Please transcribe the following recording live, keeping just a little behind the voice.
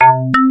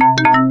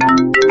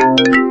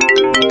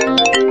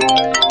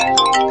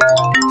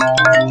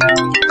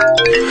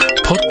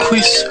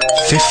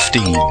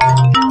15.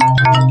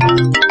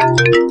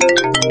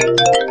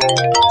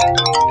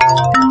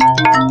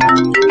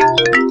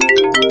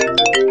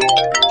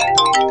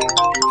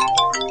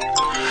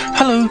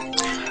 Hello,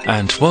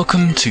 and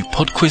welcome to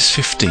PodQuiz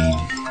 15.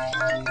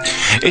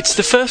 It's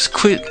the first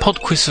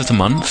PodQuiz of the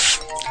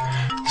month,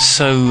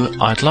 so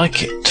I'd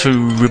like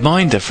to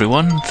remind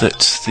everyone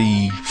that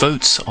the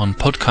votes on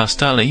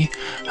Podcast Alley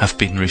have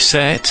been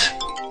reset.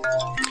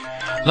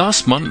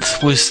 Last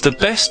month was the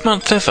best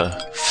month ever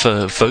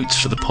for votes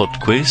for the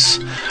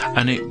PodQuiz,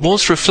 and it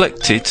was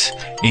reflected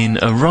in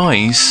a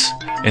rise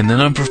in the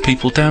number of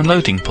people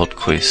downloading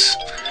PodQuiz.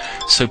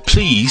 So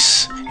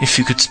please, if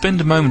you could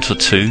spend a moment or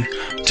two,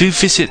 do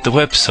visit the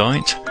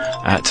website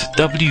at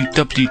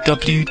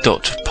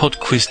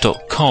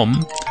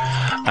www.podquiz.com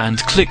and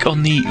click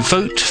on the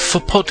Vote for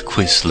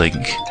PodQuiz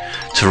link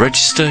to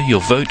register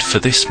your vote for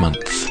this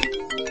month.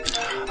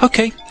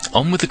 Okay,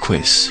 on with the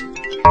quiz.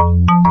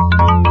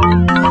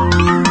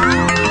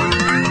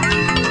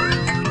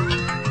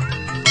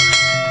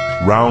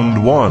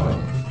 Round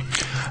 1.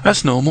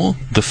 As normal,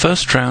 the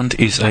first round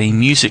is a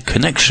music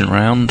connection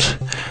round.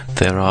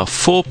 There are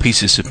 4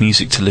 pieces of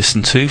music to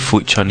listen to, for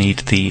which I need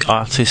the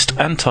artist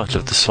and title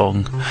of the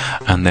song,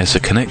 and there's a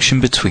connection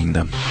between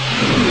them.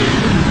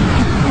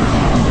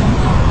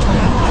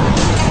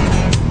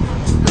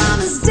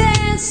 Mama's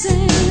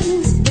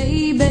dancing with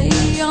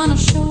baby on her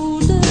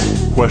shoulder.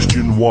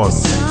 Question 1. The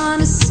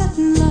sun is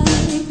setting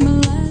like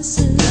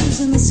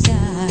molasses in the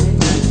sky.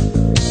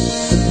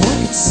 The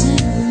poet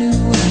Santa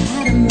knew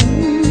how to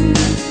move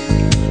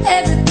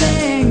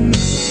everything,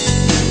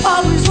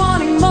 always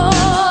wanting more.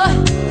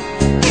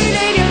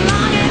 Eating and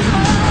longing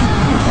for.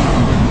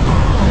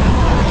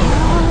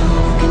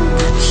 Love can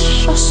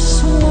touch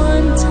us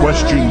one time.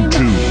 Question 2.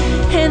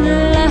 And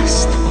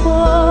last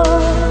for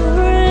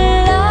a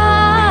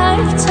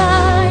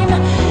lifetime,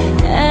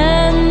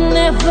 and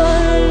never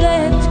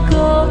let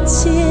go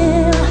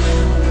till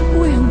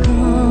we're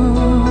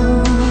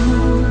gone.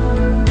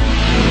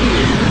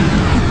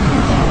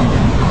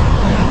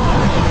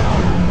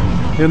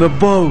 In a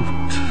boat,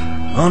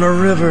 on a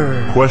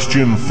river,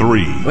 Question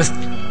 3. with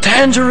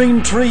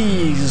tangerine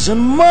trees and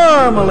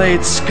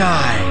marmalade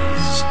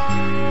skies.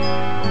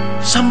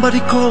 Somebody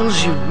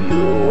calls you,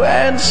 you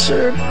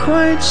answer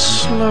quite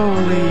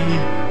slowly.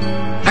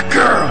 A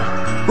girl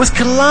with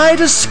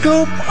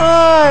kaleidoscope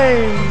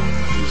eyes.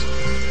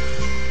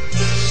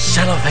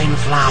 Cellophane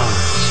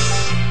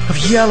flowers of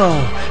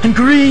yellow and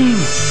green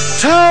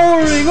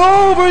towering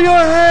over your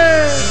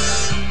head.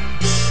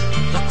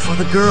 Look for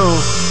the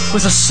girl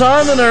with the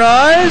sun in her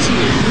eyes.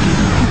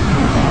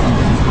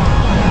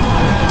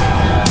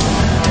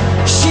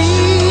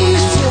 She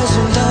feels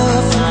a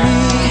love for me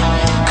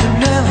could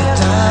never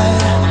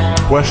die.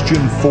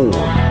 Question 4.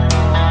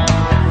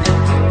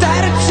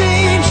 That'd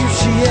change if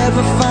she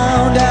ever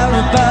found out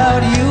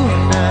about you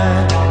and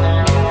I.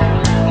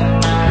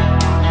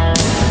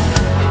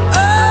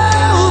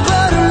 Oh,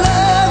 but her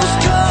love is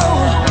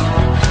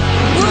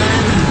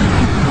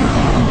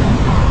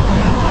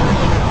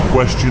cold.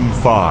 Question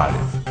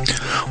 5.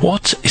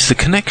 What is the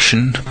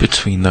connection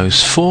between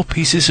those 4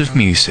 pieces of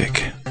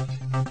music?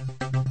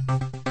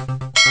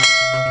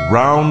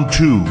 Round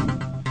 2.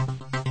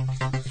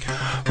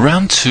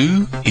 Round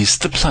 2 is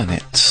the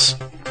planets.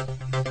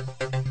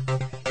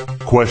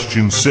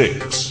 Question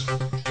 6.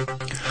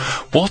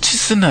 What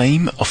is the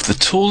name of the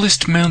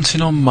tallest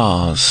mountain on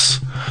Mars,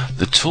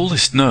 the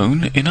tallest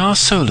known in our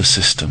solar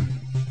system?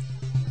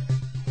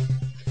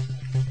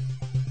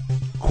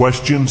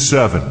 Question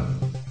 7.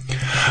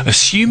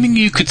 Assuming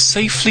you could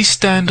safely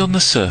stand on the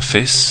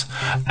surface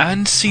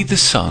and see the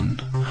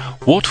sun,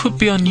 what would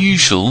be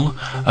unusual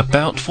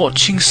about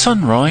watching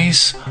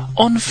sunrise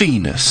on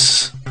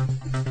Venus?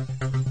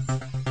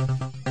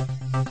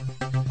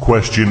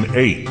 Question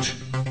 8.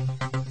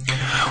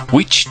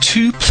 Which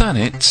 2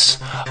 planets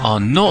are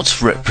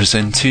not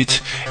represented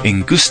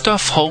in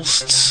Gustav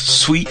Holst's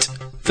suite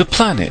The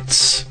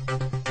Planets?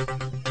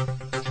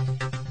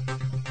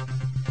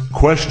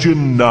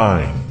 Question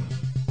 9.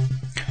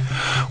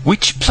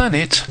 Which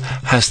planet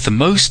has the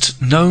most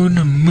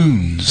known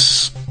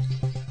moons?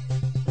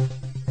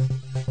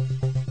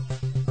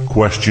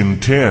 Question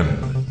 10.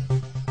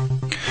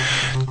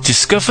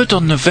 Discovered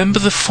on November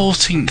the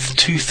 14th,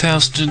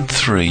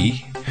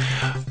 2003,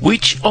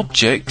 which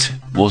object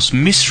was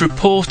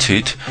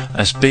misreported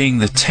as being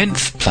the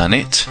 10th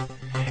planet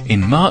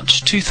in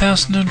March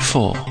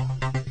 2004?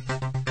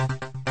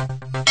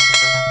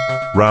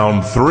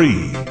 Round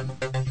 3.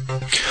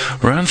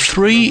 Round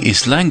 3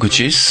 is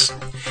languages.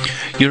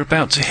 You're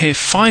about to hear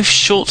 5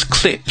 short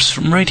clips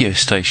from radio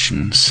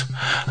stations,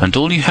 and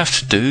all you have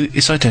to do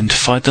is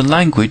identify the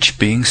language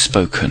being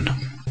spoken.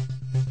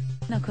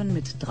 Können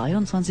mit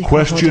 23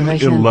 Question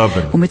rechnen,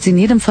 11. womit sie in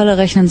jedem Falle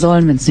rechnen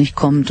sollen, wenn es nicht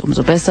kommt.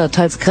 Umso besser,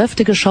 teils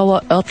kräftige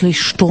Schauer,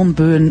 örtlich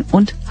Sturmböen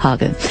und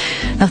Hagel.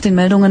 Nach den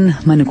Meldungen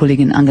meine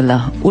Kollegin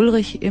Angela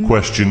Ulrich im...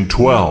 Question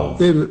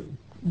 12.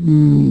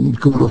 Come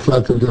l'ho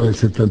fatto già nel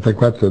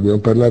 74, abbiamo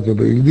parlato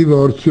per il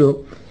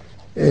divorzio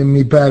e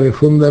mi pare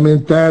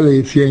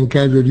fondamentale sia in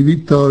caso di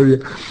vittoria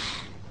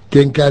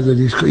che in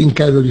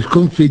caso di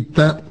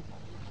sconfitta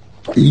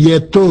gli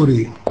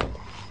attori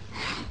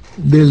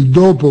del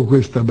dopo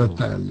questa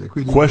battaglia.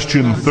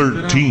 Question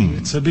 13.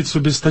 Chce být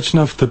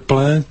soběstačná v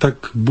teple, tak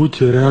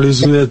buď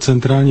realizuje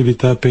centrální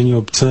vytápění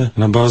obce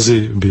na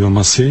bázi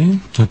biomasy,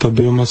 a ta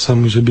biomasa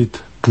může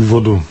být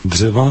původu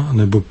dřeva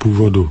nebo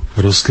původu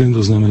rostlin,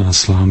 to znamená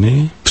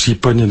slámy,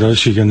 případně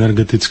dalších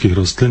energetických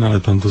rostlin, ale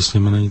tam to s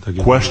nimi není tak.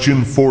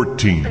 Question 14.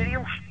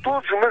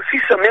 Todos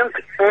maciçamente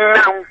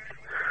não,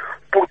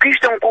 porque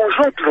isto é um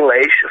conjunto de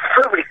leis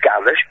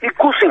fabricadas e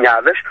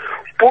cozinhadas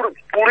por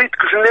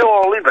políticos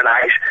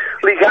neoliberais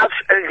ligados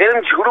a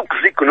grandes grupos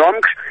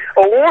económicos,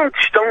 aonde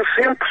estão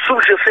sempre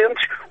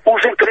subjacentes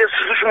os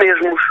interesses dos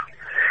mesmos.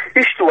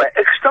 Isto é,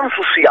 a questão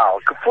social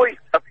que foi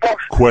após...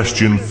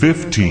 Question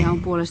 15.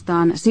 On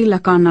puolestaan sillä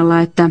kannalla,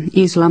 että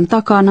islam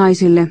takaa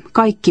naisille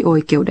kaikki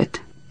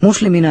oikeudet.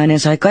 Musliminainen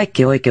sai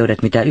kaikki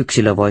oikeudet, mitä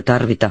yksilö voi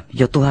tarvita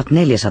jo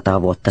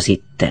 1400 vuotta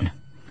sitten.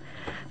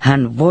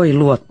 Hän voi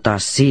luottaa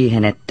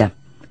siihen, että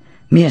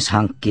mies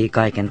hankkii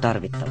kaiken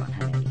tarvittavan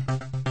hänelle.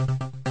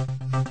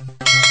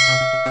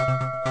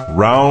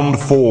 Round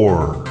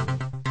 4.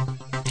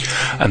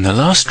 And the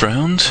last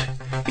round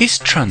is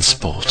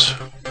transport.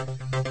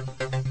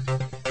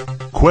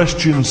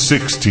 Question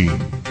 16.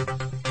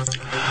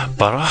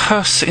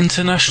 Barajas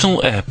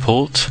International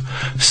Airport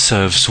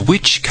serves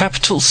which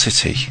capital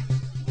city?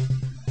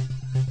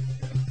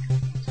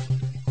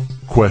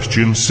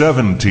 Question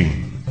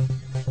 17.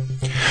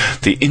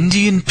 The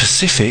Indian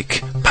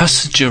Pacific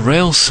passenger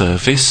rail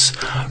service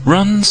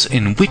runs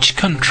in which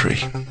country?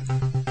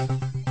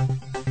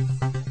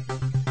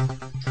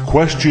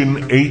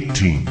 Question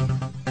 18.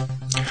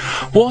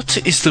 What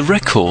is the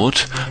record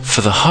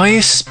for the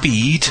highest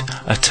speed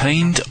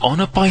attained on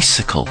a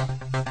bicycle?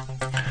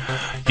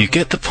 You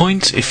get the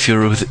point if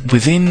you're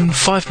within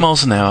 5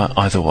 miles an hour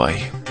either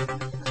way.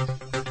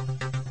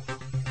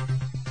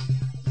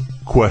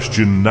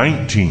 Question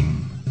 19.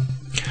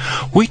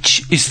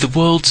 Which is the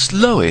world's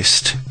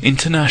lowest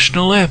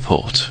international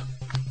airport?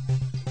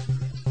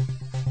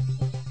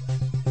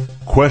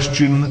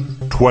 Question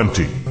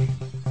 20.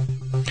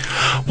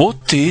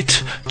 What did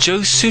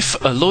Joseph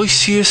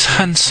Aloysius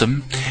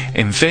Hansom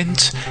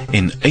invent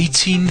in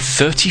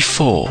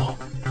 1834?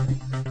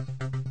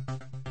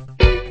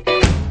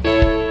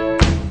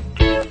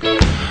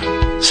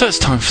 So it's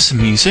time for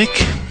some music.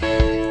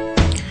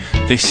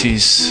 This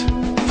is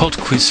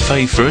PodQuiz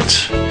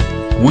favourite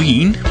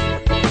Ween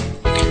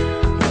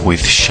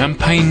with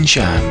Champagne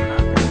Jam.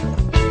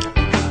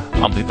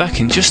 I'll be back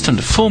in just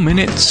under 4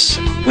 minutes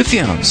with the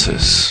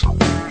answers.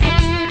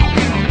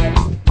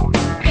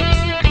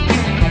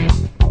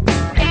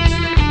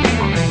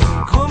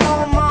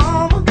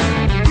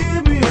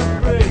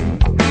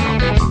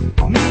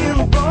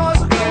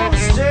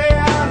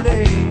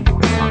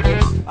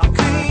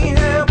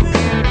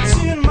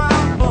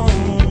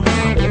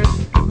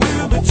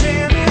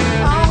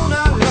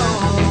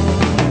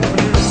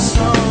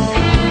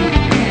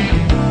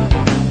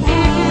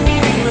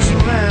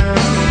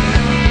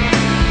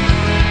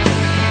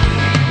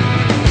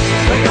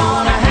 We're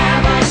gonna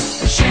have a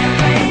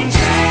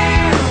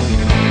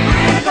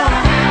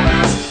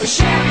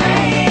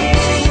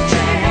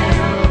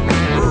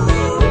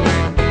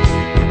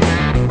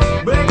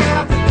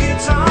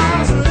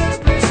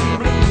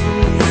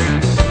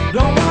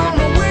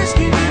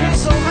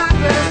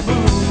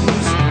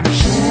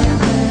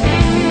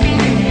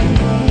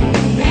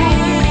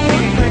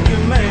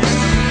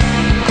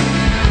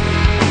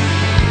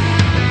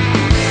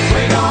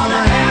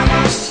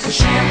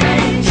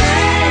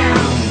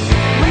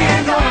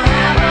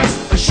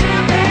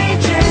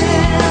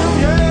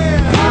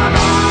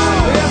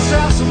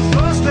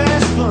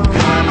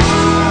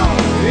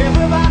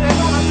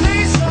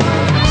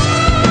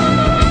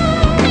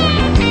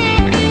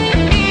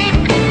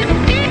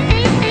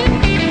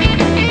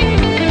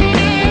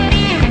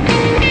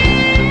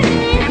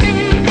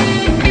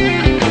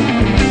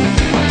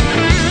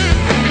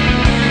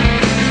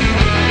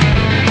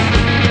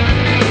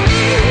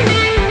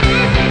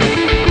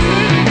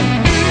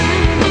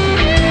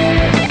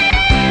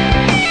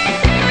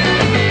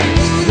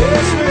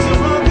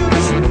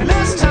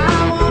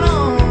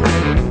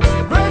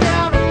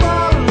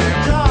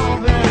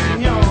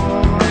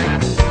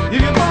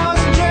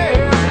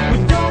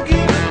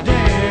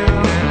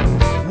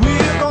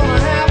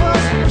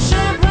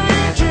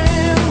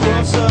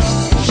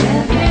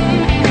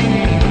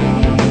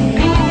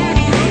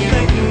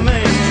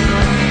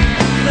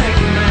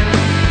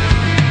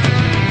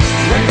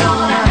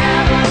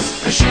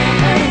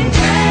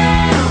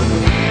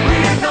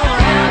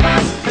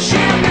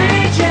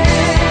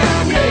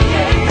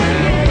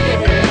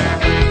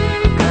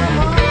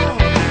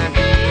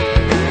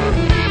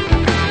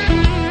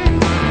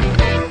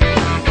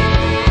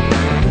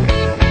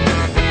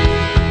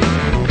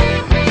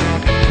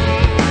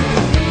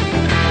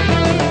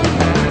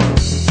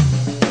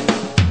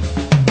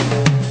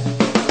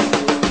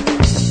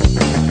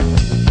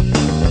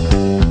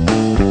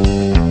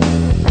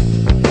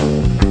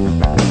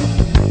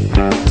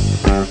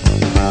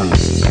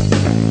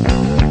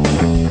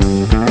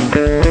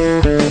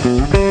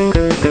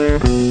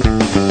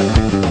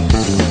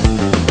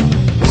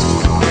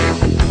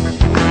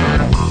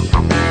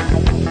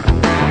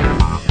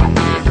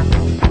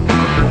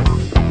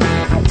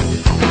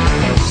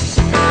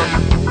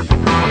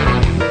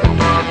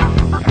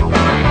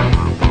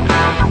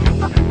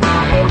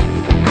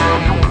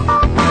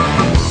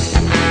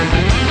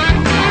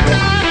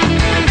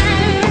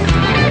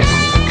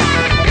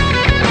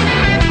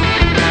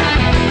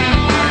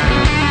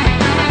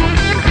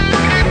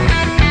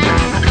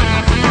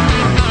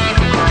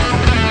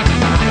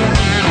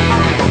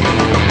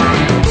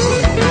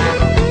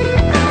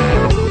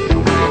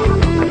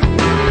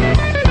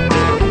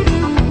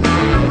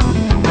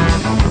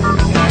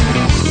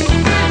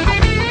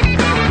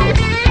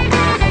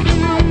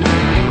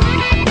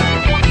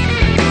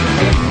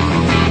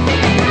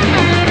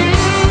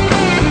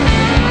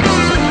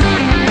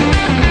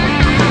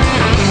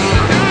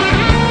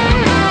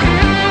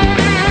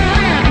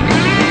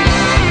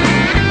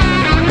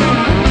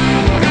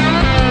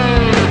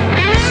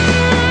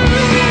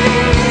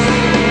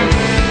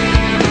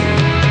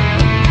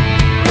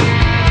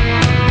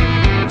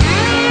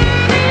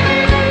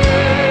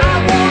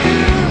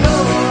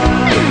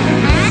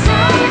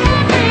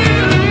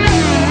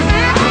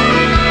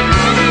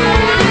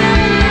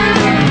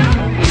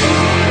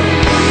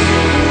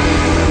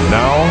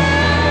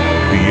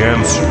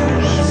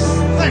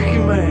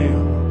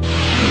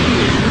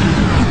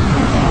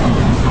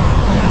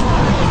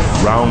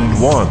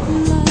 1.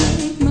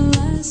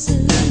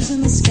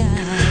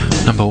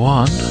 Number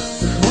 1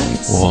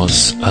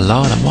 was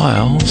Alana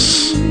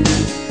Miles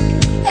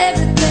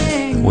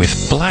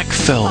with Black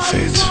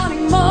Velvet.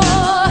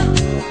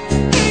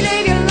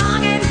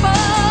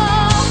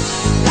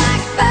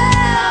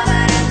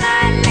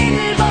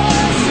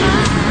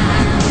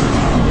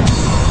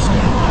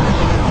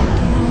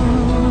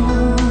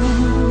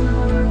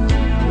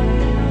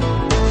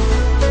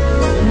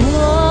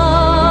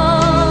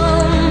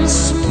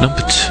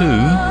 Number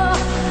 2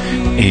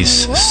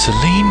 is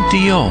Celine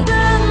Dion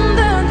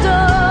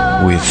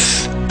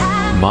with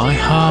My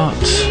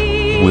Heart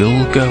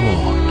Will Go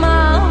On.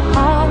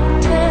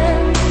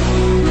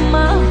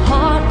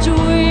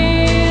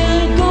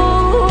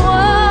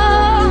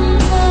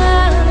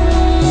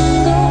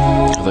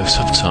 Although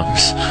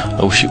sometimes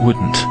I wish it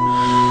wouldn't.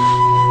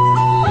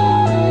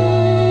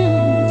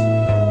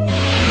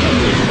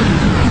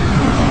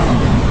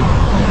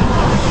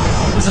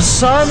 There's a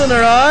sun in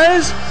her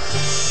eyes.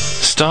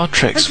 Star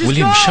Trek's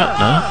William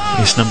Shatner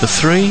is number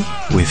 3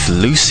 with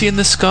Lucy in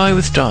the Sky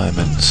with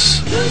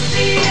Diamonds.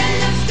 Lucy in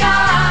the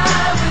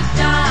sky with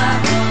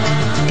diamonds.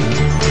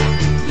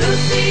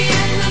 Lucy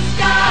in the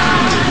sky.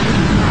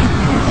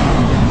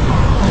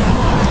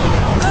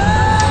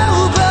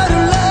 Oh, but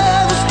her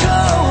love was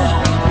cold.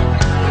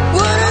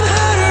 Wouldn't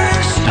hurt her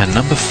if she And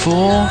number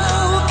 4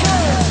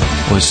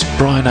 was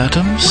Bryan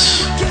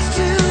Adams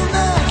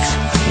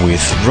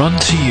with Run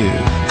to You.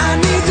 I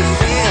need to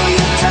feel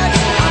your touch.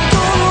 I'm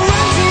gonna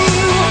run to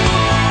you.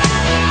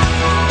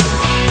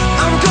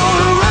 I'm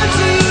gonna run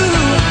to you.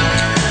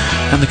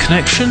 And the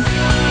connection?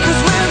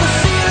 'Cause when the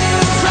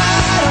feeling's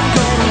right, I'm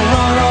gonna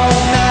run all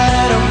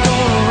night. I'm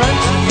gonna run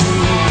to you.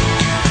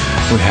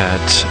 We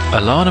had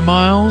Alana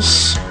Miles,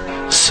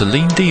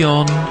 Celine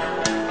Dion,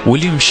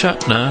 William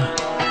Shatner,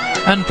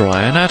 and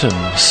Bryan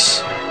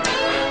Adams.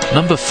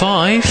 Number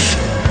 5,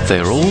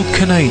 they're all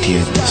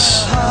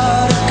Canadians.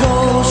 Heart of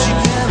gold, she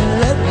never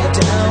let me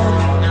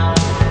down.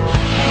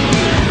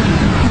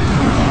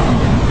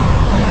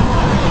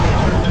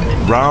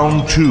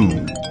 Round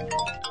 2.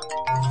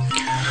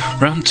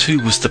 Round 2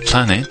 was the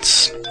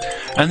planets,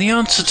 and the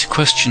answer to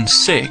question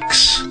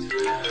 6,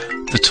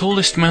 the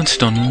tallest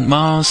mountain on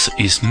Mars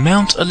is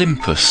Mount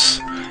Olympus.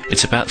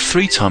 It's about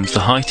 3 times the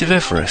height of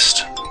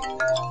Everest.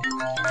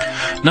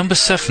 Number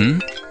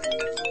 7,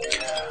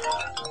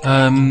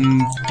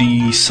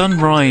 the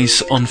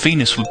sunrise on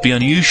Venus would be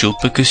unusual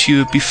because you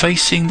would be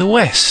facing the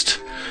west,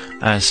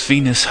 as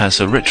Venus has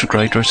a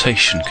retrograde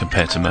rotation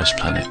compared to most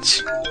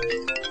planets.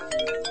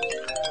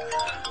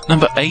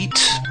 Number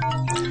 8,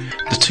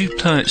 the 2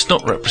 planets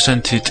not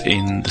represented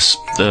in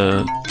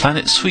the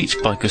Planet Suite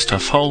by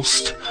Gustav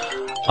Holst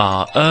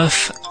are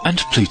Earth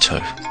and Pluto.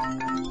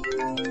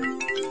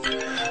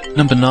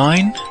 Number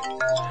 9,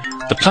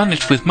 the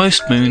planet with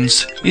most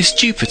moons is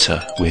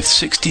Jupiter with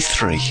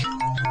 63.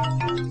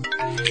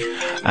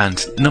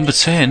 And number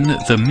 10,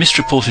 the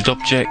misreported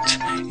object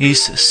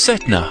is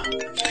Sedna.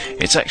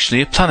 It's actually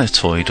a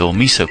planetoid or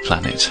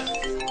mesoplanet.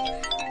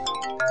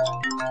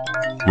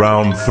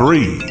 Round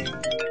 3.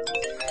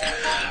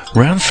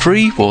 Round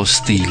 3 was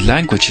the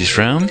languages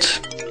round,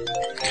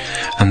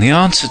 and the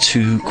answer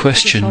to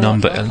question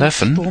number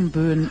 11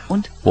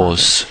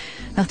 was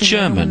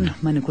German.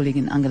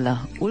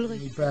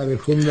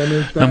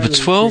 Number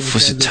 12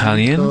 was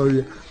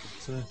Italian.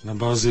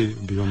 Number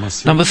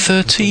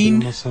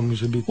 13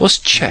 was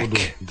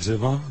Czech.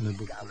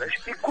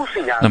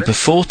 Number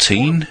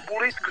 14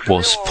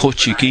 was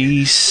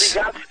Portuguese.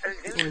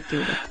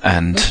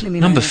 And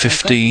number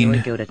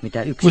 15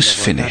 was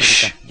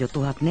Finnish.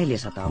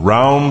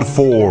 Round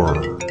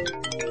 4.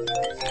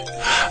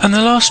 And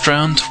the last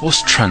round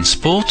was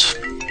transport.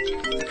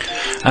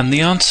 And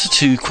the answer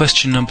to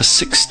question number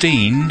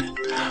 16,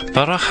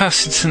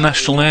 Barajas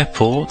International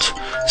Airport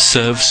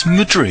serves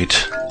Madrid.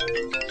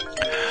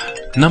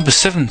 Number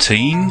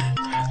 17,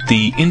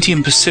 the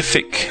Indian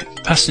Pacific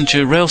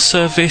passenger rail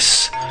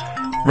service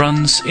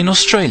runs in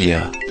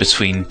Australia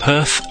between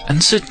Perth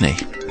and Sydney.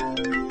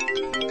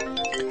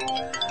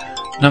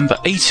 Number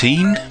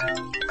 18,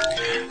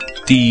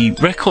 the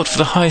record for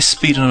the highest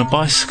speed on a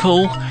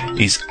bicycle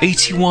is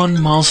 81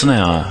 miles an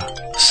hour,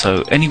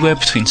 so anywhere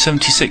between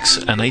 76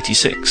 and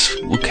 86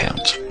 will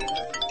count.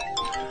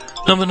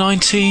 Number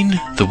 19,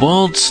 the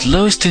world's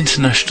lowest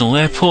international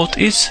airport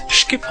is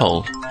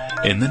Schiphol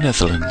in the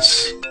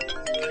Netherlands.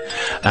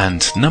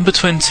 And number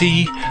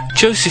 20,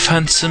 Joseph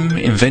Hansom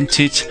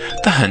invented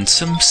the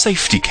Hansom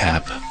safety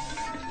cab.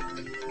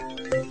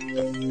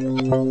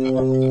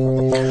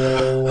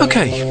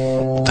 Okay,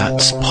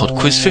 that's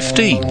PodQuiz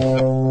 15.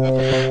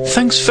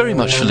 Thanks very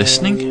much for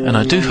listening, and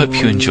I do hope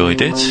you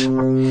enjoyed it.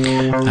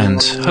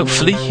 And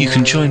hopefully you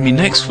can join me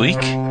next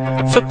week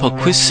for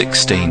PodQuiz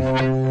 16.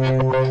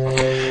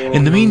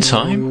 In the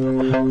meantime,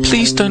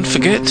 please don't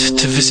forget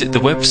to visit the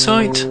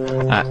website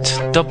at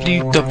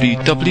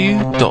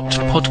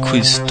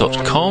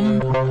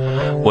www.podquiz.com,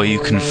 where you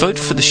can vote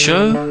for the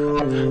show,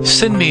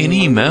 send me an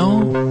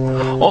email,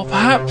 or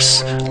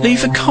perhaps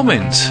leave a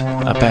comment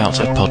about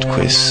a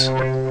PodQuiz.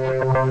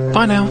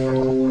 Bye now.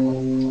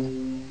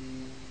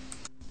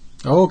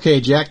 Okay,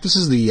 Jack, this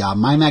is the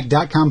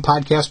MyMac.com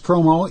podcast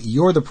promo.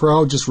 You're the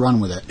pro, just run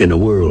with it. In a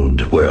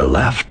world where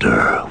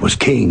laughter was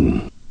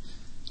king.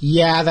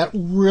 Yeah, that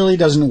really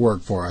doesn't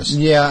work for us.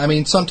 Yeah, I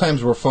mean,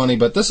 sometimes we're funny,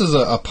 but this is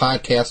a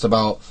podcast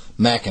about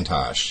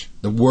Macintosh,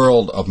 the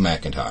world of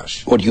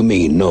Macintosh. What do you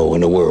mean, no,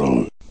 in a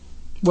world?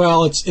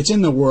 Well, it's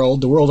in the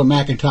world of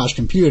Macintosh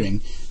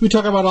computing. We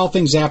talk about all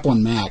things Apple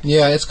and Mac.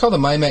 Yeah, it's called the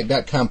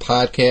MyMac.com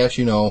podcast.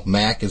 You know,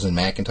 Mac is in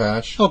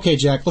Macintosh. Okay,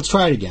 Jack, let's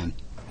try it again.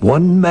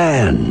 One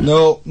man.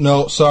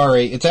 No,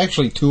 sorry. It's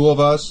actually two of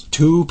us.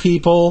 Two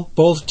people.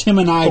 Both Tim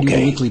and I do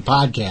the weekly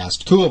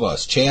podcast. Two of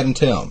us, Chad and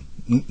Tim.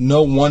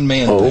 No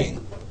one-man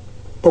thing.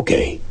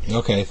 Okay.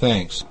 Okay,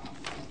 thanks.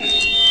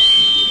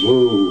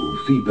 Whoa,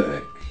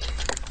 feedback.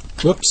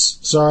 Whoops,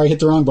 sorry, hit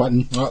the wrong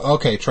button.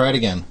 Okay, try it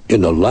again.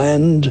 In a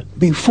land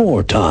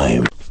before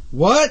time.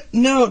 What?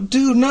 No,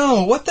 dude,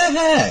 no. What the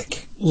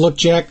heck? Look,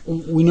 Jack,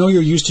 we know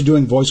you're used to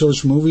doing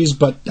voiceovers for movies,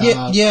 but...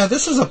 Yeah,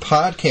 this is a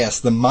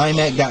podcast, the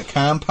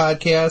MyMac.com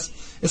podcast.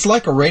 It's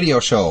like a radio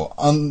show,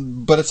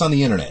 but it's on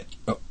the internet.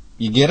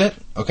 You get it?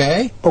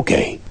 Okay?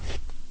 Okay.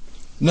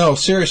 No,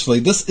 seriously,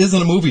 this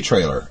isn't a movie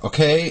trailer,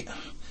 okay?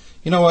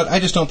 You know what? I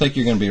just don't think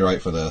you're going to be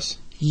right for this.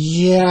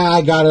 Yeah,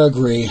 I gotta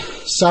agree.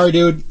 Sorry,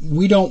 dude.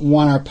 We don't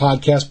want our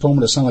podcast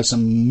promo to sound like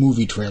some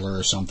movie trailer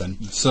or something.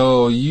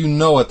 So, you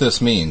know what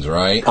this means,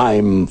 right?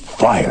 I'm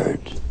fired.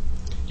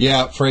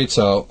 Yeah, afraid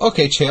so.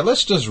 Okay, Chad,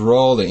 let's just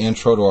roll the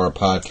intro to our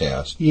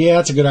podcast. Yeah,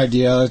 that's a good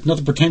idea. There's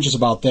nothing pretentious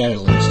about that,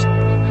 at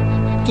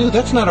least. Dude,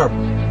 that's not our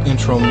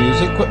intro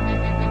music. What?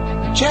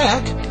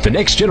 Jack? The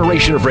next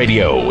generation of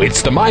radio.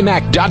 It's the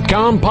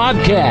MyMac.com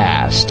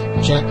podcast.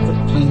 Jack,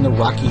 quit playing the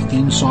Rocky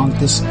theme song.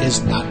 This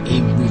is not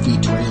a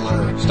movie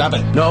trailer. Stop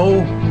it.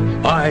 No,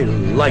 I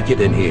like it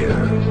in here.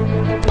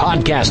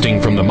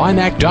 Podcasting from the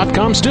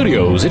MyMac.com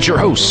studios, it's your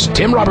hosts,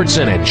 Tim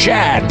Robertson and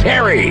Chad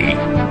Perry.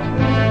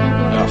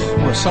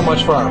 Well, so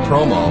much for our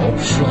promo.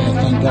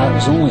 Thank God it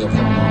was only a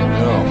promo.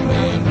 Oh,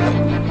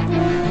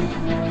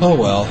 man. Oh,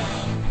 well.